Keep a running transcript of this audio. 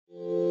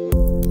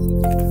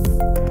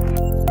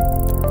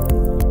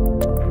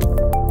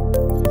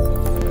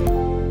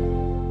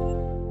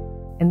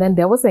And then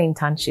there was an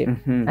internship.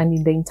 And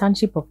in the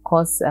internship, of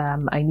course,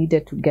 I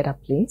needed to get a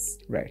place.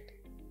 Right.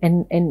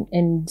 And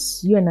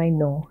you and I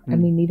know, I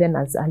mean, even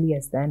as early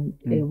as then,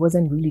 it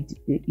wasn't really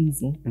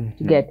easy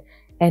to get.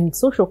 And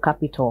social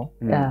capital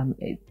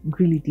it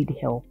really did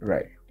help.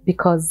 Right.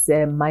 Because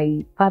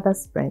my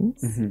father's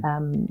friends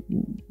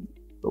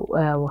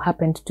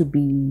happened to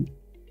be,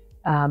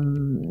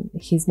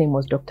 his name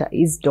was Dr.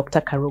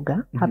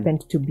 Karuga,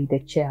 happened to be the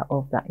chair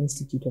of the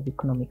Institute of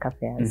Economic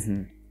Affairs.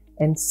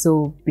 And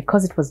so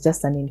because it was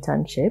just an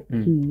internship,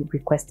 he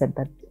requested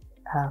that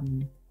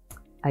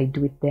I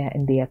do it there,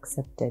 and they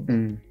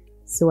accepted.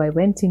 So I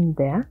went in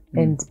there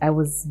and I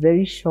was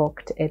very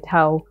shocked at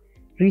how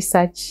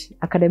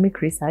academic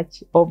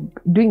research, or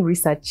doing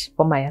research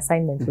for my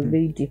assignments was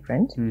very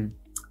different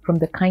from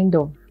the kind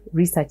of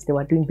research they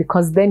were doing,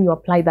 because then you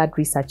apply that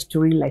research to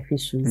real life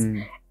issues.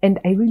 And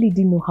I really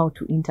didn't know how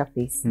to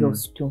interface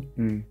those two.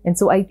 And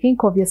so I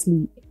think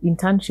obviously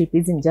internship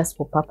isn't just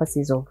for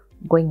purposes of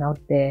going out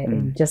there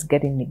and just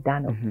getting it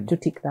done or to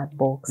tick that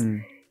box.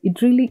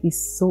 It really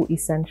is so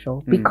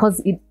essential because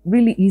it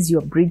really is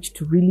your bridge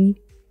to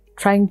really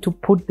trying to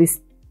put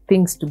these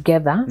things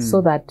together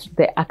so that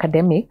the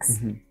academics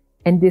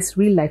and this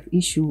real life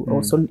issue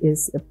also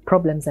is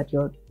problems that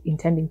you're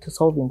intending to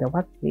solve in the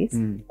workplace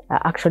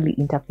are actually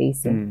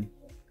interfacing.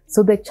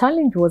 So the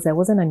challenge was I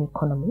wasn't an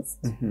economist,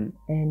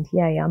 and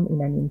here I am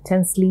in an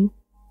intensely,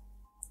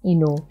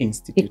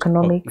 Institute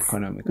economic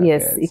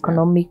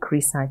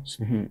research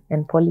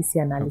and policy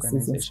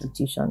analysis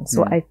institution.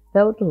 So I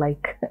felt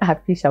like a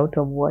fish out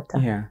of water.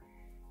 Yeah.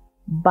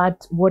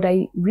 But what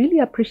I really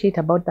appreciate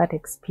about that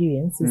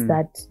experience is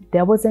that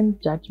there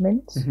wasn't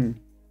judgment.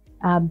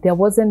 There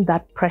wasn't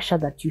that pressure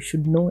that you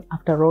should know,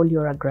 after all,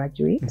 you're a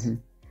graduate.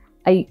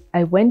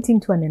 I went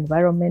into an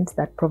environment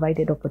that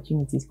provided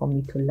opportunities for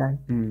me to learn.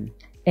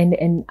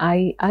 And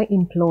I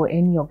implore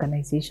any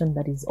organization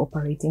that is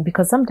operating,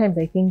 because sometimes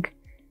I think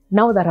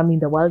now that I'm in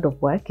the world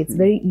of work, it's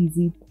very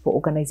easy for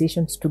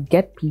organizations to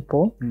get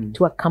people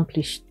to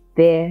accomplish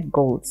their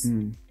goals.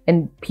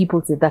 And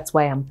people say, that's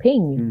why I'm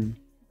paying you.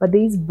 But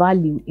there is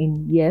value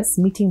in, yes,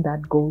 meeting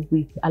that goal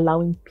with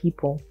allowing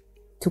people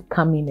to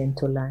come in and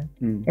to learn.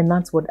 And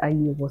that's what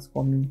IEA was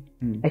for me.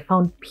 I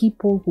found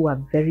people who are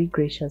very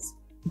gracious.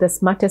 The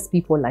smartest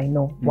people I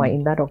know were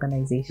in that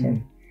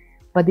organization.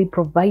 But they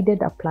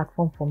provided a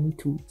platform for me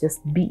to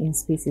just be in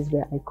spaces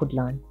where I could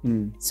learn.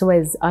 So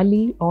as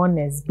early on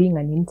as being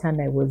an intern,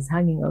 I was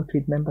hanging out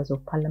with members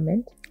of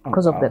parliament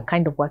because of the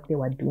kind of work they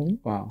were doing.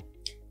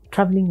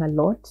 Traveling a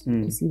lot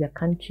to see the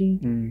country.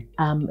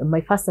 My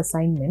first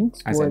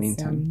assignment as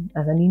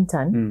an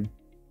intern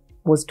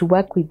was to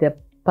work with the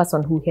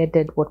person who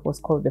headed what was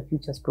called the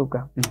Futures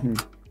Program.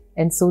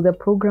 And so the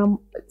program,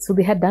 so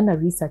they had done a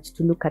research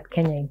to look at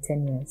Kenya in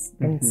 10 years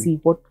and see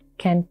what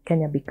can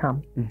Kenya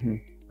become.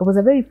 It was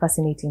a very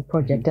fascinating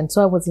project. And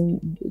so I was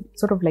in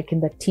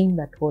the team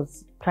that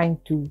was trying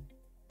to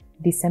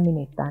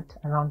disseminate that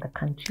around the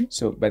country.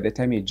 So by the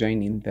time you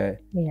join in,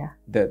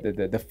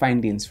 the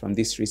findings from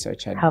this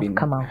research have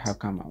come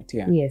out.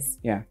 Yeah. Yes.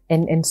 Yeah.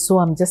 And so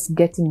I'm just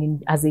getting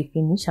in, as I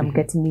finish, I'm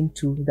getting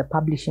into the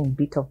publishing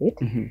bit of it.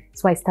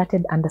 So I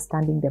started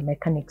understanding the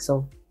mechanics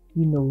of,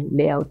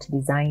 layout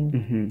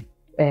design,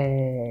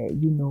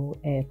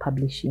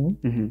 publishing,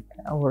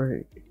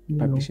 or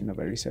publishing of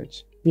a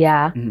research.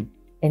 Yeah.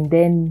 And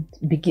then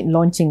begin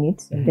launching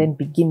it, and then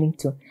beginning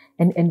to,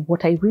 and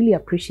what I really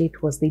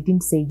appreciate was they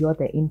didn't say you're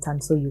the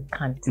intern, so you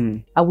can't.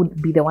 I would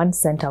be the one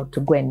sent out to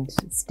go and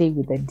stay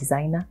with the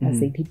designer as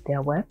they did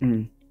their work.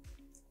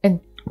 And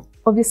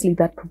obviously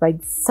that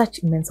provides such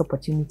immense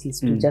opportunities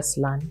to just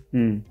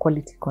learn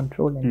quality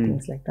control and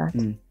things like that.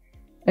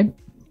 And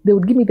they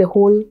would give me the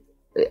whole,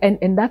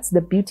 and that's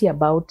the beauty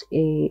about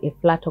a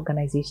flat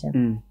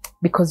organization,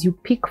 because you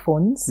pick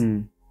phones.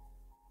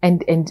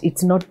 And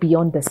it's not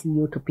beyond the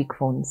CEO to pick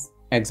phones.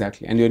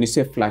 Exactly. And when you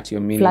say flat, you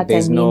mean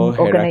there's no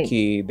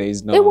hierarchy,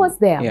 there's no... It was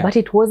there, but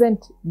it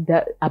wasn't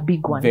a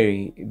big one.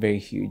 Very, very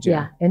huge.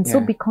 Yeah. And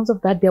so because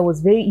of that, there was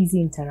very easy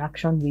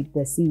interaction with the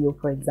CEO,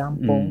 for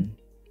example.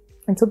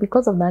 And so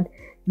because of that,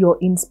 you're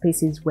in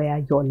spaces where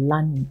you're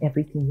learning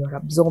everything, you're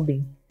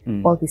absorbing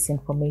all this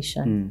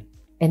information.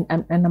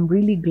 And I'm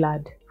really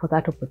glad for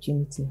that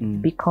opportunity,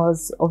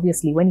 because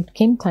obviously when it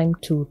came time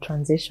to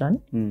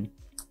transition,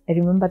 I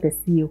remember the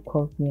CEO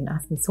called me and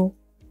asked me, so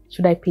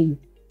should I pay you?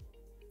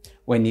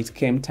 When it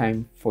came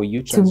time for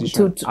you to finish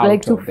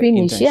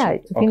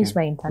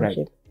my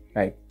internship.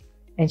 Right.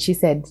 And she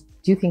said,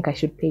 do you think I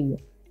should pay you?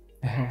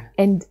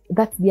 And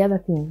that's the other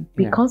thing.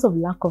 Because of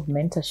lack of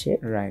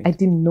mentorship, I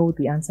didn't know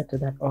the answer to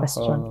that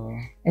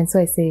question. And so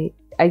I say,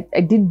 I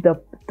did the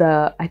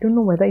I don't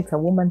know whether it's a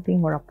woman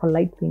thing or a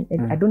polite thing.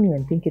 I don't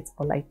even think it's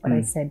polite, but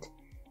I said,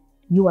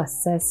 you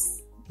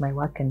assess my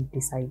work and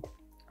decide.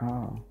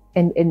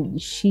 And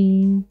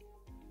she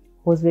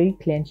was very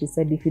clear, and she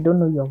said, if you don't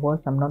know your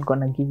worth, I'm not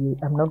gonna tell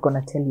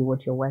you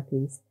what your worth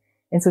is.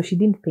 And so she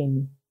didn't pay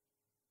me.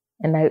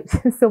 And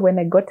so when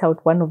I got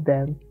out, one of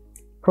the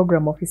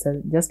program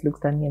officers just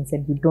looked at me and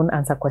said, you don't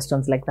answer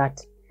questions like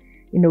that.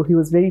 He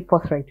was very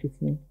forthright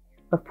with me.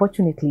 But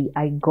fortunately,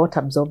 I got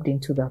absorbed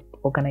into the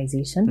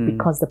organization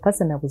because the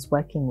person I was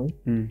working with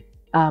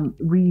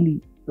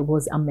really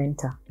was a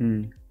mentor.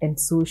 And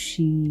so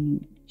she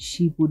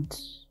would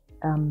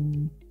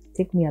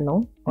take me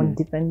along on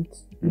different,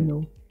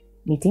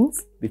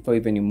 meetings. Before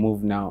even you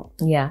move now,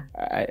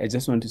 I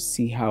just want to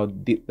see how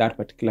that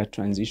particular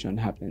transition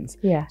happens.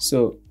 Yeah.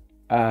 So,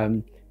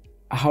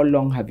 how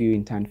long have you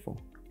interned for?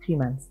 3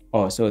 months.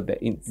 Oh, so 3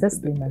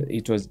 months.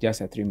 It was just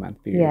a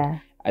 3-month period. Yeah.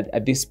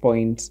 At this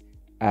point,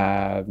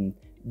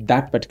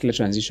 that particular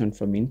transition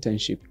from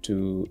internship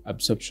to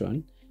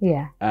absorption,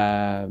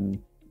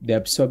 they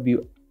absorb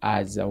you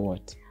as a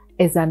what?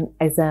 As an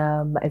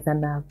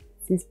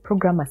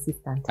program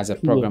assistant. As a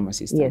program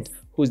assistant.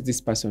 Yes. Who's this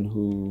person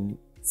who?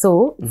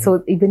 So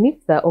even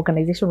if the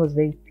organization was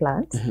very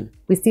flat,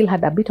 we still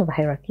had a bit of a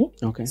hierarchy.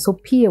 Okay. So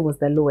PA was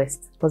the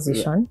lowest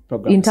position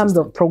in terms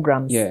of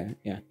programs. Yeah.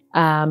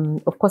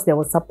 Of course, there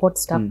was support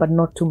staff, but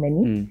not too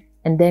many.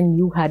 And then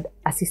you had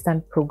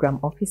assistant program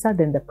officer,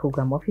 then the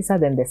program officer,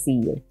 then the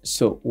CEO.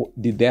 So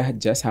did there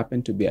just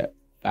happen to be a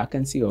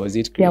vacancy, or was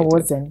it created? There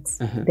wasn't.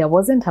 There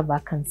wasn't a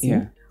vacancy.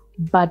 Yeah.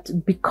 But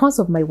because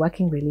of my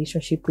working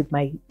relationship with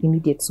my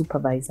immediate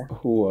supervisor,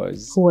 who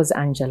was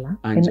Angela.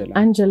 And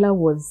Angela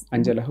was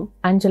who?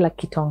 Angela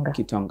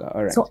Kitonga.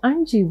 All right. So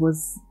Angie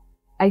was.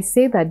 I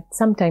say that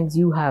sometimes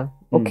you have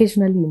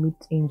occasionally you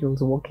meet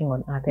angels walking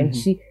on earth, and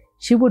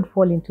she would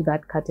fall into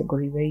that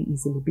category very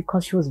easily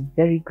because she was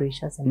very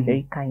gracious and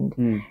very kind.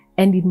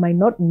 And in my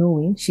not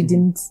knowing,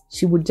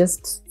 she would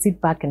just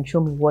sit back and show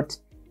me what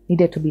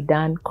needed to be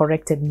done,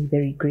 corrected me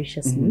very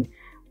graciously.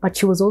 But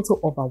she was also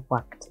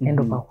overworked and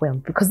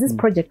overwhelmed because this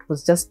project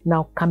was just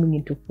now coming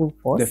into full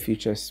force. The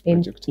Futures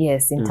project.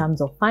 In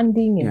terms of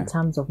funding, in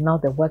terms of now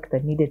the work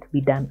that needed to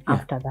be done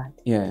after that.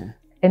 Yeah.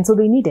 And so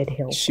they needed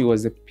help. She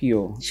was the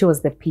PO. She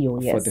was the PO,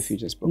 yes. For the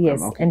Futures program.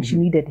 Yes, okay. And she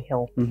needed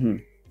help.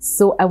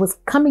 So I was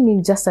coming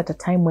in just at a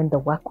time when the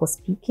work was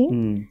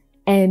peaking.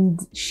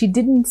 And she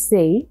didn't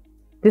say,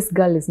 this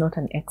girl is not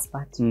an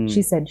expert.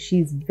 She said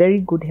she's very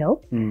good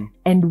help.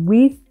 And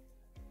with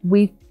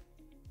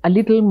a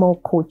little more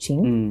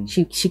coaching,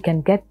 she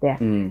can get there.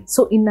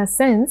 So in a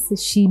sense,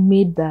 she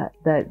made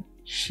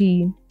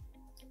she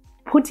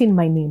put in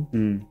my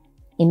name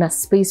in a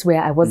space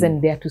where I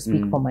wasn't there to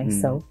speak for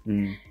myself.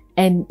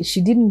 And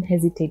she didn't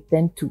hesitate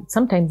then to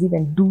sometimes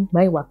even do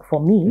my work for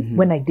me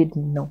when I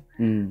didn't know.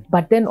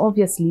 But then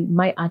obviously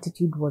my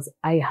attitude was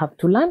I have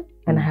to learn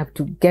and I have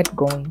to get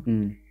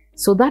going.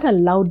 So that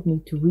allowed me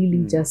to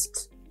really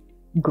just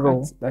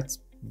grow. That's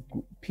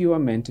pure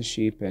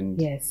mentorship, and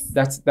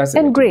that's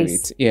and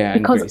grace. Great.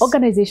 Because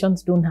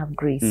organizations don't have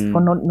grace for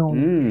not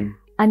knowing.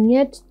 And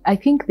yet I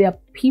think there are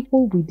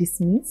people we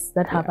dismiss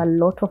that have a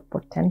lot of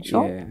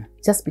potential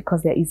just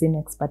because there isn't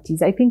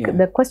expertise. I think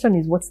the question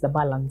is, what's the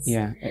balance?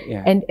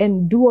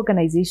 And do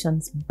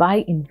organizations,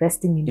 by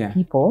investing in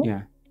people,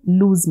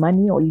 lose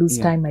money or lose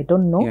time? I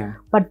don't know.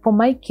 But for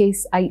my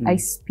case, I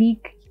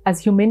speak as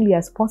humanly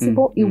as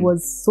possible. It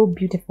was so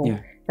beautiful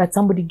that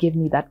somebody gave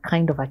me that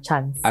kind of a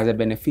chance. As a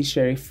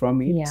beneficiary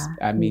from it,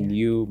 I mean,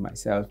 you,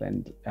 myself,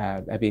 and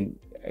I mean,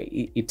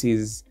 it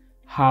is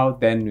how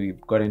then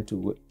we've gotten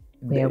to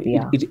where we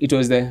are. It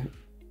was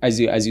as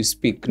you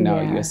speak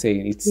now, you're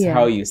saying it's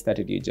how you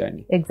started your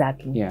journey.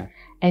 Exactly. Yeah.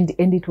 And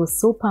it was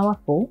so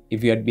powerful.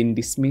 If you had been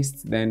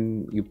dismissed,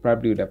 then you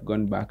probably would have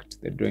gone back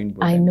to the drawing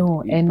board. I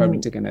know. And probably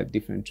taken a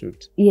different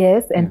route.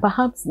 Yes, and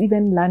perhaps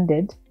even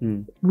landed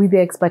with the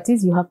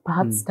expertise you have,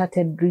 perhaps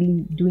started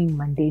really doing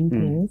mundane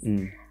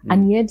things.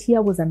 And yet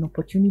here was an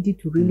opportunity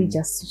to really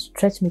just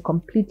stretch me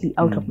completely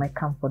out of my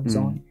comfort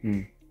zone.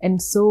 And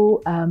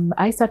so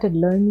I started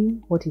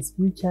learning what is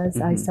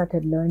Futures. I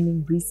started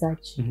learning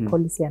research,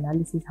 policy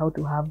analysis, how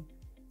to have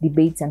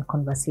debates and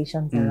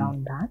conversations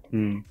around that.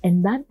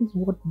 And that is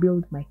what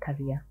built my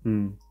career.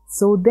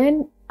 So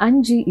then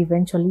Angie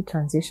eventually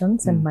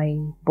transitions and my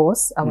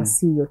boss, our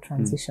CEO,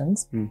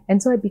 transitions.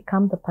 And so I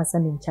become the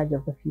person in charge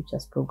of the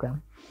Futures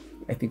program.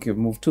 I think you've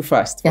moved too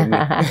fast for me.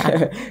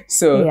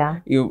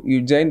 So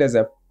you joined as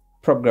a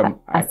program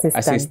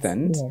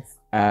assistant. Yes.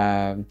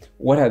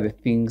 What are the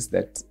things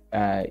that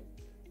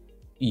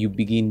you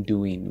begin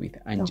doing with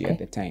Angie at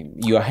the time?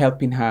 You are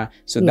helping her.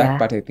 So that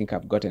part I think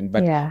I've gotten.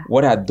 But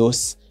what are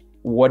those,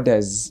 what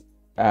does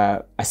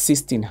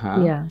assisting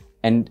her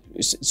and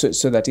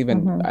so that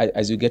even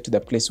as you get to the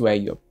place where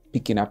you're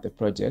picking up the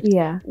project,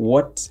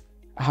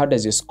 how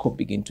does your scope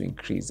begin to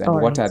increase? And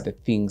what are the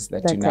things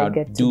that you now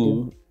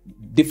do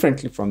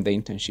differently from the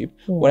internship?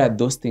 What are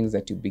those things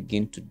that you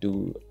begin to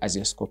do as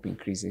your scope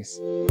increases?